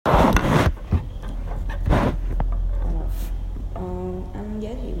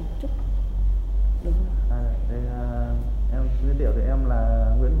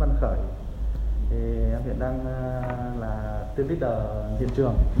đang là team leader hiện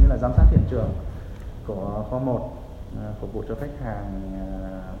trường, như là giám sát hiện trường của kho 1, phục vụ cho khách hàng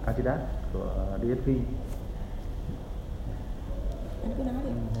Adidas của DSV. Anh cứ nói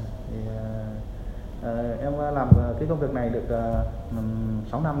đi. Thì, em làm cái công việc này được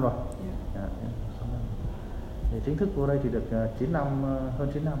 6 năm rồi. Dạ. 6 năm. Thì chính thức vô đây thì được 9 năm,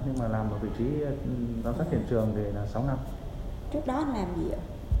 hơn 9 năm, nhưng mà làm ở vị trí giám sát hiện trường thì là 6 năm. Trước đó anh làm gì ạ?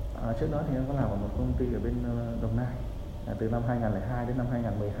 Trước đó thì em có làm ở một công ty ở bên Đồng Nai từ năm 2002 đến năm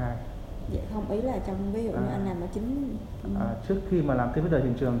 2012. Vậy không, ý là trong ví dụ như anh làm ở chính trước khi mà làm team leader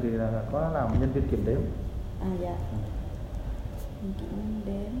hiện trường thì là có làm nhân viên kiểm đếm. Dạ. Kiểm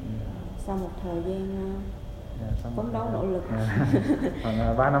đếm. Sau một thời gian phấn đấu nỗ lực.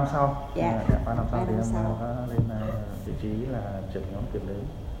 Khoảng 3 năm sau. 3 năm sau thì em có lên vị trí là trưởng nhóm kiểm đếm.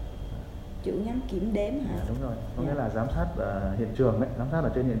 Trưởng nhóm kiểm đếm hả? Đúng rồi, có nghĩa là giám sát hiện trường đấy, giám sát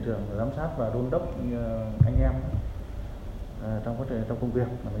ở trên hiện trường, giám sát và đôn đốc anh em trong công việc,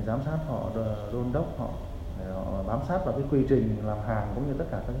 là mình giám sát họ, đôn đốc họ để họ bám sát vào cái quy trình làm hàng cũng như tất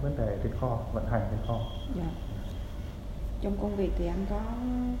cả các vấn đề trên kho, vận hành trên kho. Dạ. Trong công việc thì anh có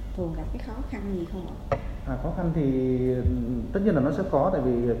thường gặp cái khó khăn gì không ạ? Khó khăn thì tất nhiên là nó sẽ có, tại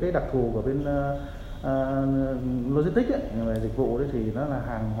vì cái đặc thù của bên logistics ấy, về dịch vụ đấy, thì nó là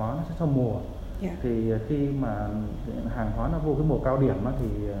hàng hóa nó sẽ theo mùa. Yeah. Thì khi mà hàng hóa nó vô cái mùa cao điểm á,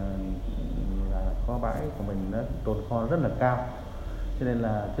 thì là kho bãi của mình nó tồn kho rất là cao, cho nên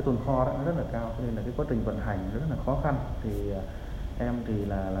là cái tồn kho đó nó rất là cao, cho nên là cái quá trình vận hành rất là khó khăn. Thì em thì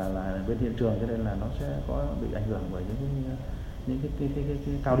là bên hiện trường, cho nên là nó sẽ có bị ảnh hưởng bởi những cái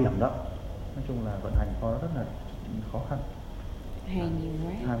cao điểm đó. Nói chung là vận hành kho rất là khó khăn. Hàng nhiều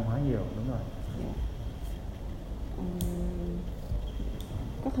quá. Hàng hóa nhiều, đúng rồi. Yeah.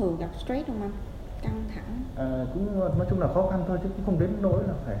 Có thường gặp stress không anh? Căng thẳng? Cũng nói chung là khó khăn thôi, chứ cũng không đến nỗi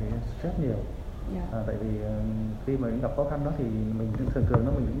là phải stress nhiều. Yeah. Tại vì khi mà gặp khó khăn đó thì mình thường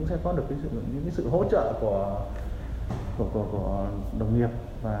mình cũng sẽ có được những cái sự hỗ trợ của đồng nghiệp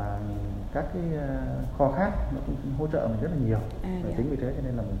và các cái kho khác, nó cũng hỗ trợ mình rất là nhiều. Dạ. Chính vì thế cho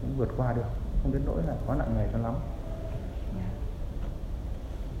nên là mình cũng vượt qua được, không đến nỗi là quá nặng nề cho lắm. Dạ.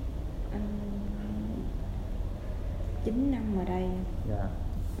 Anh 9 năm ở đây. Dạ.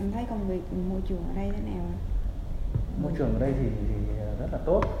 Anh thấy công việc môi trường ở đây thế nào? Môi trường ở đây thì rất là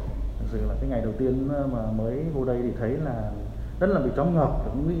tốt. Thực sự là cái ngày đầu tiên mà mới vô đây thì thấy là rất là bị choáng ngợp,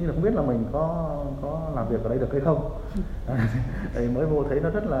 cũng nghĩ là không biết là mình có làm việc ở đây được hay không. Thì mới vô thấy nó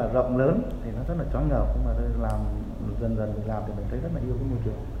rất là rộng lớn thì nó rất là choáng ngợp, nhưng mà làm dần mình làm thì mình thấy rất là yêu cái môi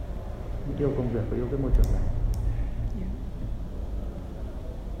trường, yêu công việc và yêu cái môi trường này.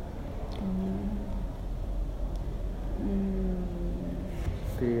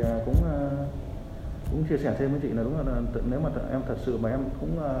 Thì cũng chia sẻ thêm với chị là đúng là nếu mà em thật sự mà em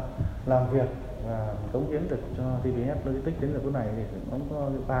cũng làm việc và cống hiến được cho TBS Logistics đến giờ phút này thì cũng có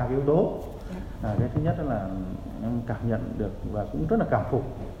 3 cái yếu tố. Cái thứ nhất là em cảm nhận được và cũng rất là cảm phục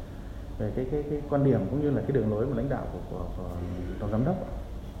về cái quan điểm cũng như là cái đường lối của lãnh đạo của tổng giám đốc.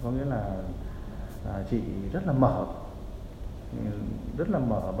 Có nghĩa là chị rất là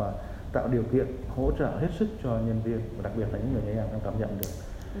mở và tạo điều kiện hỗ trợ hết sức cho nhân viên, và đặc biệt là những người như em cảm nhận được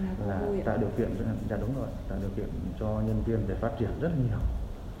là tạo điều kiện, đúng rồi, tạo điều kiện cho nhân viên để phát triển rất là nhiều.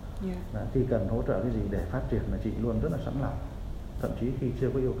 Là khi cần hỗ trợ cái gì để phát triển là chị luôn rất là sẵn lòng, thậm chí khi chưa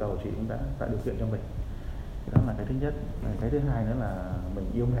có yêu cầu chị cũng đã tạo điều kiện cho mình. Đó là cái thứ nhất. Cái thứ hai nữa là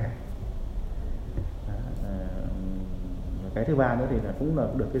mình yêu nghề. Cái thứ ba nữa thì là cũng là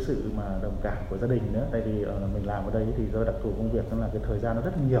được cái sự mà đồng cảm của gia đình nữa, tại vì mình làm ở đây thì do đặc thù công việc nó là cái thời gian nó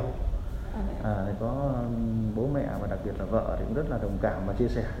rất là nhiều. Thì có bố mẹ và đặc biệt là vợ thì cũng rất là đồng cảm và chia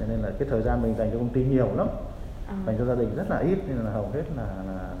sẻ, cho nên là cái thời gian mình dành cho công ty nhiều lắm, dành cho gia đình rất là ít, nên là hầu hết là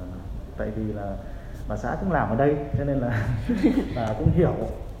tại vì là bà xã cũng làm ở đây, cho nên là cũng hiểu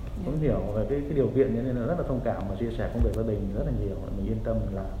về cái điều kiện, cho nên là rất là thông cảm và chia sẻ công việc gia đình rất là nhiều, mình yên tâm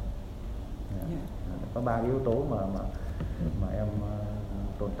làm. Có 3 cái yếu tố mà em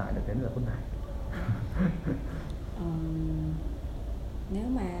tồn tại được đến giờ phút này. Nếu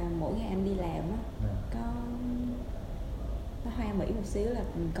mà mỗi ngày anh đi làm á, có hoa mỹ một xíu là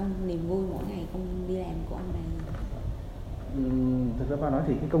niềm vui mỗi ngày công đi làm của anh này? Thực ra nói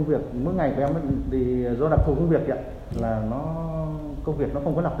thì cái công việc mỗi ngày của em thì do đặc thù công việc vậy, là công việc nó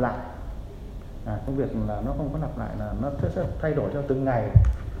không có lặp lại. Công việc là nó không có lặp lại, là nó sẽ thay đổi theo từng ngày,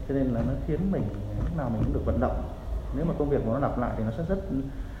 cho nên là nó khiến mình lúc nào mình cũng được vận động. Nếu mà công việc mà nó lặp lại thì nó sẽ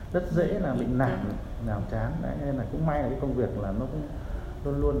rất dễ là bị nản chán. Đấy, nên là cũng may là cái công việc là nó cũng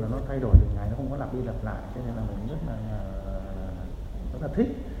luôn là nó thay đổi từng ngày, nó không có lặp đi lặp lại, cho nên là mình rất là thích.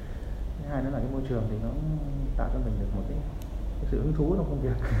 Thứ hai nữa là cái môi trường thì nó tạo cho mình được một cái sự hứng thú trong công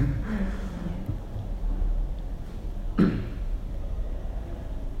việc.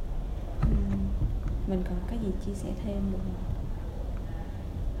 Mình còn có gì chia sẻ thêm được không?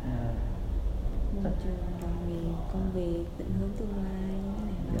 Môi trường, đồng nghiệp, công việc, định hướng tương lai như thế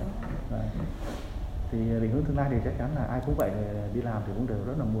nào đó. Thì định hướng tương lai thì chắc chắn là ai cũng vậy, đi làm thì cũng đều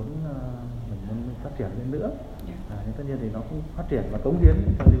rất là muốn mình muốn phát triển lên nữa. Nhưng tất nhiên thì nó cũng phát triển và cống hiến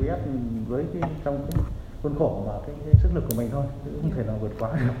cho TBS với trong cái khuôn khổ và cái sức lực của mình thôi, chứ không thể nào vượt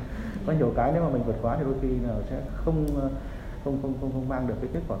quá được. Có nhiều cái nếu mà mình vượt quá thì đôi khi là sẽ không mang được cái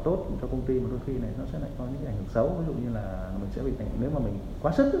kết quả tốt cho công ty, mà đôi khi này nó sẽ lại có những ảnh hưởng xấu. Ví dụ như là mình sẽ bị nếu mà mình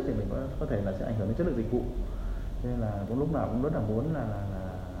quá sức thì mình có thể là sẽ ảnh hưởng đến chất lượng dịch vụ. Nên là cũng lúc nào cũng rất là muốn là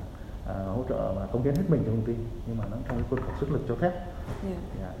hỗ trợ và cống hiến hết mình cho công ty, nhưng mà nó trong cái khuôn khổ sức lực cho phép.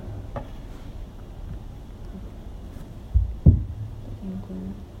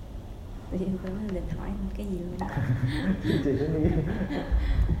 Tự nhiên quên mất định hỏi anh cái gì luôn. Chị cứ nghĩ.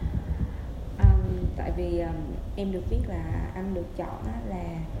 Tại vì em được biết là anh được chọn là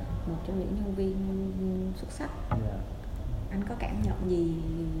một trong những nhân viên xuất sắc. Anh có cảm nhận gì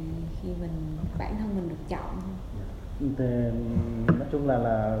khi bản thân mình được chọn không? Thì nói chung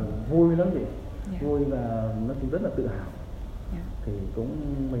là vui lắm chị. Vui và nó cũng rất là tự hào. Thì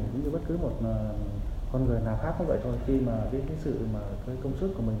mình cũng như bất cứ một con người nào khác cũng vậy thôi. Khi mà cái sự mà cái công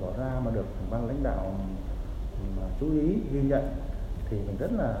sức của mình bỏ ra mà được ban lãnh đạo mà chú ý ghi nhận thì mình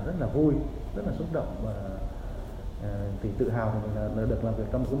rất là vui, rất là xúc động, và thì tự hào thì mình là được làm việc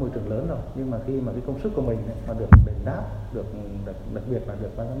trong một cái môi trường lớn rồi. Nhưng mà khi mà cái công sức của mình mà được đền đáp, đặc biệt là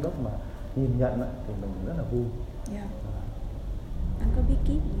được ban giám đốc mà nhìn nhận thì mình rất là vui. Anh có bí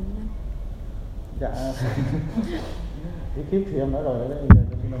kíp gì không anh? Dạ. Bí kíp thì em nói rồi đấy,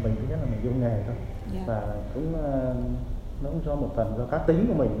 nhưng mà mình thứ nhất là mình yêu nghề thôi. Và nó cũng do một phần do cá tính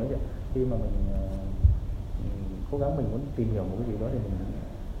của mình nữa chứ. Khi mà mình cố gắng mình muốn tìm hiểu một cái gì đó thì mình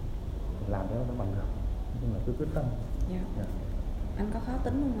làm cho nó bằng được, nhưng mà cứ quyết tâm. Anh có khó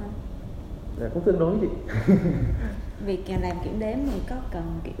tính không anh? Dạ, cũng tương đối chị. Việc làm kiểm đếm thì có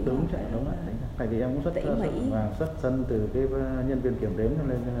cần kiểu đúng rồi. Tại vì em cũng xuất thân từ cái nhân viên kiểm đếm, cho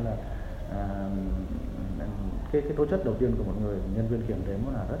nên là cái tố chất đầu tiên của một người nhân viên kiểm đếm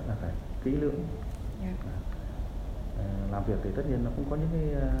là rất là phải kỹ lưỡng. Làm việc thì tất nhiên nó cũng có những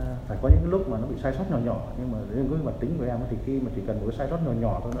cái phải có những lúc mà nó bị sai sót nhỏ, nhưng mà riêng với mặt tính của em thì khi mà chỉ cần một cái sai sót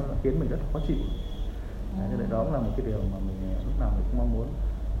nhỏ thôi nó khiến mình rất là khó chịu. Nên đó cũng là một cái điều mà mình lúc nào mình cũng mong muốn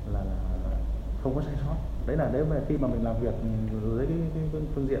là không có sai sót. Đấy là nếu mà khi mà mình làm việc với cái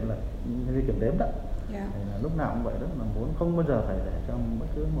phương diện là như kiểm đếm đó, thì là lúc nào cũng vậy, rất là muốn không bao giờ phải để cho bất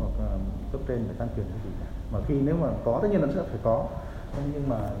cứ một cấp trên phải tăng quyền cái gì cả. Mà khi nếu mà có, tất nhiên nó sẽ phải có, nhưng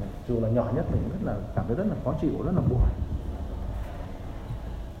mà dù là nhỏ nhất mình rất là cảm thấy rất là khó chịu, rất là buồn.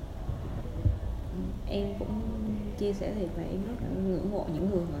 Em cũng chia sẻ thì là em rất là ngưỡng mộ những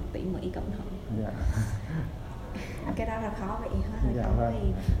người mà tỉ mỉ cẩn thận. Cái đó là khó vậy hết.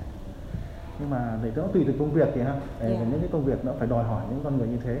 Nhưng mà để nó tùy từ công việc thì ha. Những cái công việc nó phải đòi hỏi những con người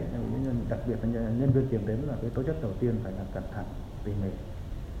như thế, đặc biệt là nhân viên kiểm đếm là cái tố chất đầu tiên phải là cẩn thận, tỉ mỉ.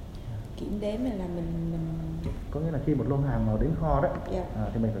 Kiểm đếm này là mình có nghĩa là khi một lô hàng mà đến kho đấy,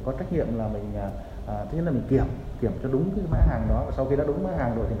 thì mình phải có trách nhiệm là mình thứ nhất là mình kiểm cho đúng cái mã hàng đó, và sau khi đã đúng mã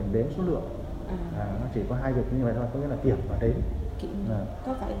hàng rồi thì mình đếm số lượng. Nó chỉ có hai việc như vậy thôi, có nghĩa là kiểm và đếm.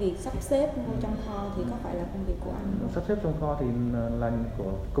 Có phải việc sắp xếp trong kho thì có phải là công việc của anh? Sắp xếp trong kho thì là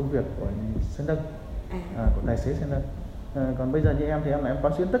của công việc của xe nâng, của tài xế xe nâng. Còn bây giờ như em thì em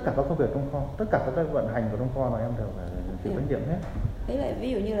quán xuyến tất cả các công việc trong kho, tất cả các vận hành của trong kho là em đều phải chịu trách nhiệm hết. Đấy là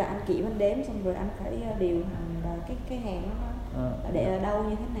ví dụ như là anh kiểm, anh đếm xong rồi anh phải điều hành là cái hàng đó để ở đâu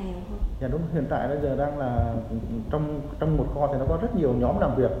như thế nào không? Dạ đúng, hiện tại bây giờ đang là trong một kho thì nó có rất nhiều nhóm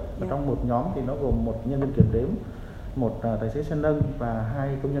làm việc. Và trong một nhóm thì nó gồm một nhân viên kiểm đếm, một tài xế xe nâng và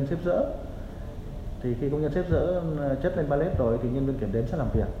 2 công nhân xếp dỡ. Thì khi công nhân xếp dỡ chất lên pallet rồi thì nhân viên kiểm đếm sẽ làm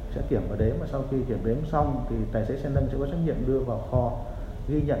việc, sẽ kiểm và đếm, và sau khi kiểm đếm xong thì tài xế xe nâng sẽ có trách nhiệm đưa vào kho,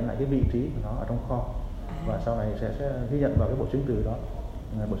 ghi nhận lại cái vị trí của nó ở trong kho, và sau này sẽ ghi nhận vào cái bộ chứng từ đó.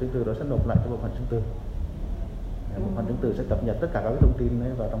 Bộ chứng từ đó sẽ nộp lại cho bộ phận chứng từ. Bộ phận chứng từ sẽ cập nhật tất cả các thông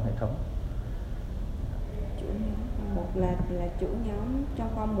tin vào trong hệ thống. Một là chủ nhóm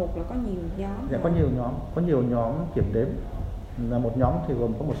trong kho, một là có nhiều nhóm. Dạ, có nhiều nhóm kiểm đếm. Là một nhóm thì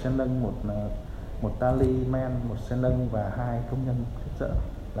gồm có một xe nâng, một tally man, một xe nâng và 2 công nhân xếp dỡ,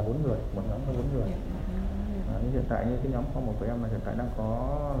 là 4 người, một nhóm có 4 người. Hiện tại như cái nhóm kho một của em là hiện tại đang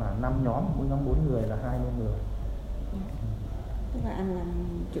có là 5 nhóm, mỗi nhóm 4 người là 20 người. Tức là anh làm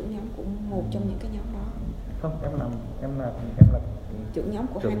chủ nhóm của một trong những cái nhóm đó? Không, em là chủ nhóm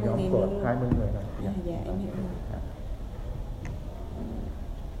của 20 người luôn. 20 người này. Dạ, em hiểu rồi.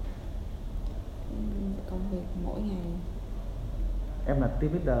 Công việc mỗi ngày. Em là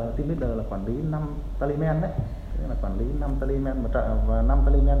team leader là quản lý 5 tallyman đấy. Tức là quản lý 5 teleman và 5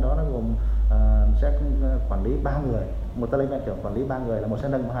 teleman đó nó gồm sẽ quản lý 3 người, một teleman kiểu quản lý 3 người là một xe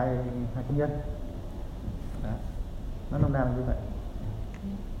nâng và hai công nhân. Đó. Nó nôm na như vậy.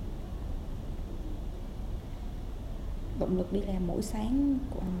 Động lực đi làm mỗi sáng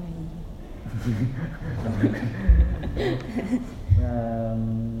của anh là gì?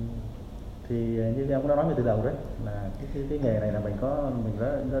 Thì như em cũng đã nói từ đầu đấy, là cái nghề này là mình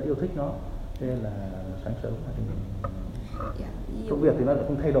rất yêu thích nó, cho nên là sáng sớm thì công việc thì nó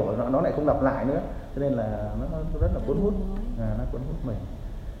không thay đổi, nó lại không lặp lại nữa, cho nên là nó rất là cuốn hút, nó cuốn hút mình.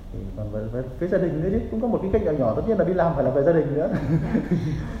 Thì còn với cái gia đình nữa chứ, cũng có một cái cách nhỏ, tất nhiên là đi làm phải là về gia đình nữa.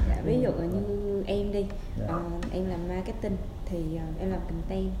 Ví dụ như em đi, em làm marketing thì em làm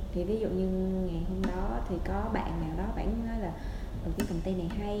content, thì ví dụ như ngày hôm đó thì có bạn nào đó bạn nói là cái content này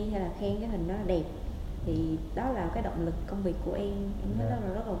hay, hay là khen cái hình đó là đẹp, thì đó là cái động lực công việc của em thấy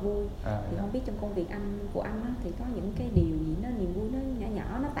rất là vui. Thì không biết trong công việc của anh á, thì có những cái điều gì nó niềm vui nó nhỏ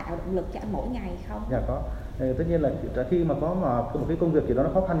nhỏ nó tạo động lực cho anh mỗi ngày không? Dạ có. Tất nhiên là khi mà có một cái công việc gì đó nó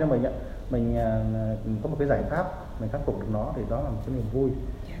khó khăn cho mình ạ, mình có một cái giải pháp mình khắc phục được nó, thì đó là một cái niềm vui.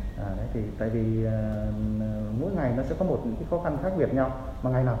 Đấy, thì tại vì mỗi ngày nó sẽ có một cái khó khăn khác biệt nhau, mà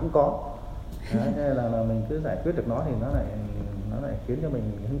ngày nào cũng có. Đấy, nên là mình cứ giải quyết được nó thì nó lại khiến cho mình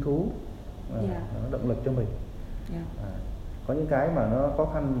hứng thú, nó động lực cho mình. Có những cái mà nó khó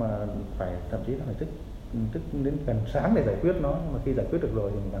khăn mà phải thậm chí là phải thức đến gần sáng để giải quyết nó, nhưng mà khi giải quyết được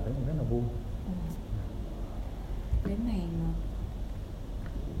rồi thì mình cảm thấy mình rất là vui. Đến này mà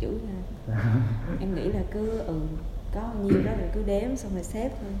chữ là em nghĩ là cứ có bao nhiêu đó rồi cứ đếm xong rồi xếp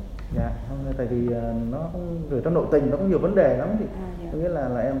thôi. Dạ, không, tại vì nó ở trong nội tình nó có nhiều vấn đề lắm, thì có nghĩa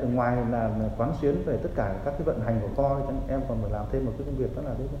là em từ ngoài là quán xuyến về tất cả các cái vận hành của kho, em còn phải làm thêm một cái công việc, đó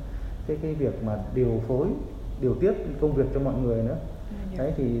là cái việc mà điều phối, điều tiết công việc cho mọi người nữa.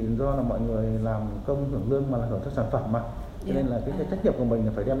 Đấy, thì do là mọi người làm công hưởng lương mà là hưởng cho sản phẩm mà, cho nên là cái trách nhiệm của mình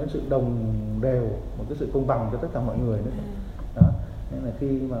là phải đem đến sự đồng đều, một cái sự công bằng cho tất cả mọi người nữa. Đó, nên là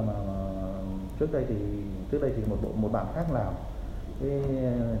khi mà trước đây thì một bạn khác làm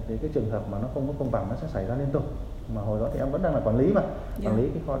cái trường hợp mà nó không có công bằng nó sẽ xảy ra liên tục, mà hồi đó thì em vẫn đang là quản lý mà, quản lý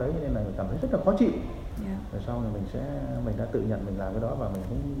cái kho đấy, cho nên là mình cảm thấy rất là khó chịu. Rồi sau này mình đã tự nhận mình làm cái đó, và mình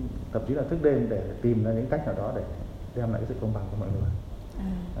cũng thậm chí là thức đêm để tìm ra những cách nào đó để đem lại cái sự công bằng cho mọi người,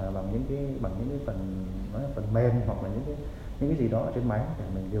 bằng những cái phần mềm, hoặc là những cái gì đó ở trên máy để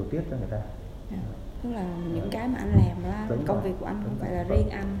mình điều tiết cho người ta. Tức là những cái mà anh làm đó, công việc của anh không phải là riêng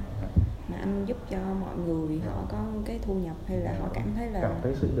anh, mà anh giúp cho mọi người họ có cái thu nhập, hay là họ cảm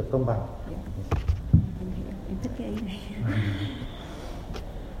thấy sự được công bằng. Em thích cái ý này.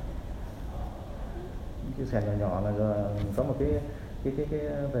 Chia sẻ nhỏ là có một cái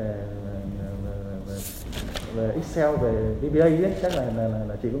về Excel, về VBA ấy, chắc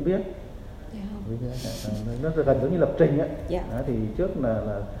là chị cũng biết. Nó gần giống như lập trình ấy. Thì trước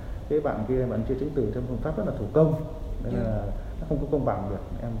là cái bạn kia bạn chưa chứng từ theo phương pháp rất là thủ công, nên là nó không có công bằng được.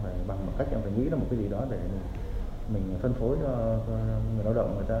 Em phải bằng một cách em phải nghĩ ra một cái gì đó để mình phân phối cho người lao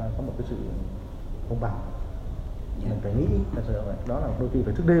động, người ta có một cái sự công bằng. Mình phải nghĩ đó là đôi khi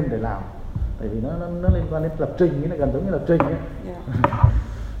phải thức đêm để làm, tại vì nó liên quan đến lập trình, nó gần giống như lập trình ấy.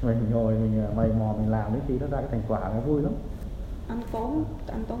 Mình ngồi mình mày mò mình làm đến khi nó ra cái thành quả nó vui lắm. Anh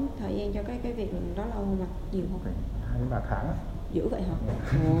tốn thời gian cho cái việc đó lâu không ạ? Nhiều không? 2-3 tháng á. Dữ vậy hả?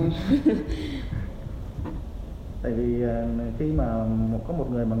 Tại vì khi mà có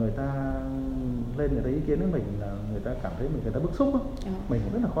một người mà người ta lên người ta ý kiến với mình là người ta cảm thấy người ta bức xúc á, mình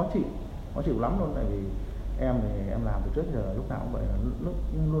cũng rất là khó chịu lắm luôn. Tại vì em thì em làm từ trước giờ lúc nào cũng vậy, là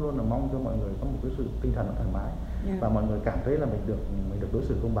luôn luôn là mong cho mọi người có một cái sự tinh thần nó thoải mái, và mọi người cảm thấy là mình được đối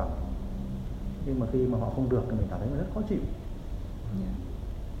xử công bằng. Nhưng mà khi mà họ không được thì mình cảm thấy rất khó chịu.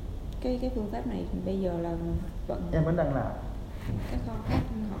 Cái phương pháp này bây giờ là em vẫn đang làm. Các kho khác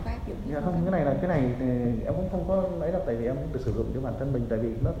họ có áp dụng không? Cái này thì em cũng không có lấy đâu, tại vì em cũng được sử dụng cho bản thân mình, tại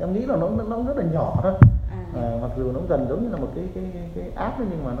vì em nghĩ là nó rất là nhỏ thôi. Mặc dù nó gần giống như là một cái app ấy,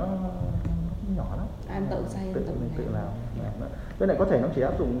 nhưng mà nó nhỏ lắm. Anh tự xây, tự làm. Cái này có thể nó chỉ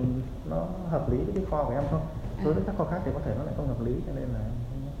áp dụng nó hợp lý với cái kho của em thôi. Đối với các kho khác thì có thể nó lại không hợp lý, cho nên là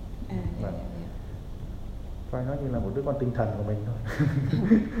coi nó như là một đứa con tinh thần của mình thôi.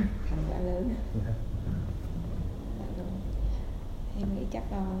 Thành quả lớn. Em nghĩ chắc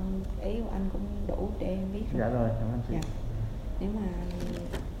ý của anh cũng đủ để em biết rồi. Dạ rồi, cảm ơn chị. Nếu mà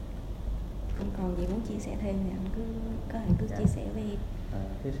anh còn gì muốn chia sẻ thêm thì anh có thể cứ chia sẻ với em.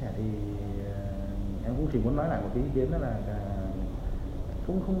 Chia sẻ thì em cũng chỉ muốn nói lại một cái ý kiến, đó là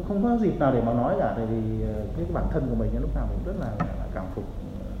cũng không có dịp nào để mà nói cả, tại vì cái bản thân của mình lúc nào mình rất là cảm phục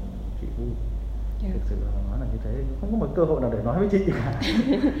chị Vui. Thực sự là nói là như thế, không có một cơ hội nào để nói với chị cả.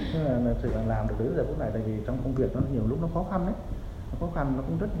 Nhưng mà thực sự là làm được đến giờ phút này, tại vì trong công việc nó nhiều lúc nó khó khăn đấy, nó khó khăn, nó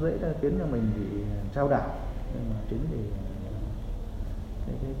cũng rất dễ khiến cho mình bị trao đảo. Nhưng mà chính vì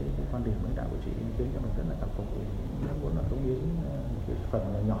cái quan điểm lãnh đạo của chị khiến cho mình rất là cảm phục, rất muốn là cống hiến một cái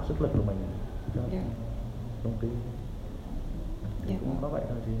phần nhỏ sức lực của mình cho công ty. Thì cũng có vậy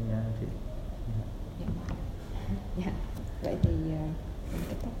thôi chị. Vậy thì mình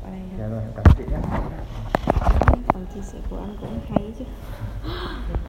kết thúc ở đây ha. Dạ rồi, cảm ơn chị nhé. Phần chia sẻ của anh cũng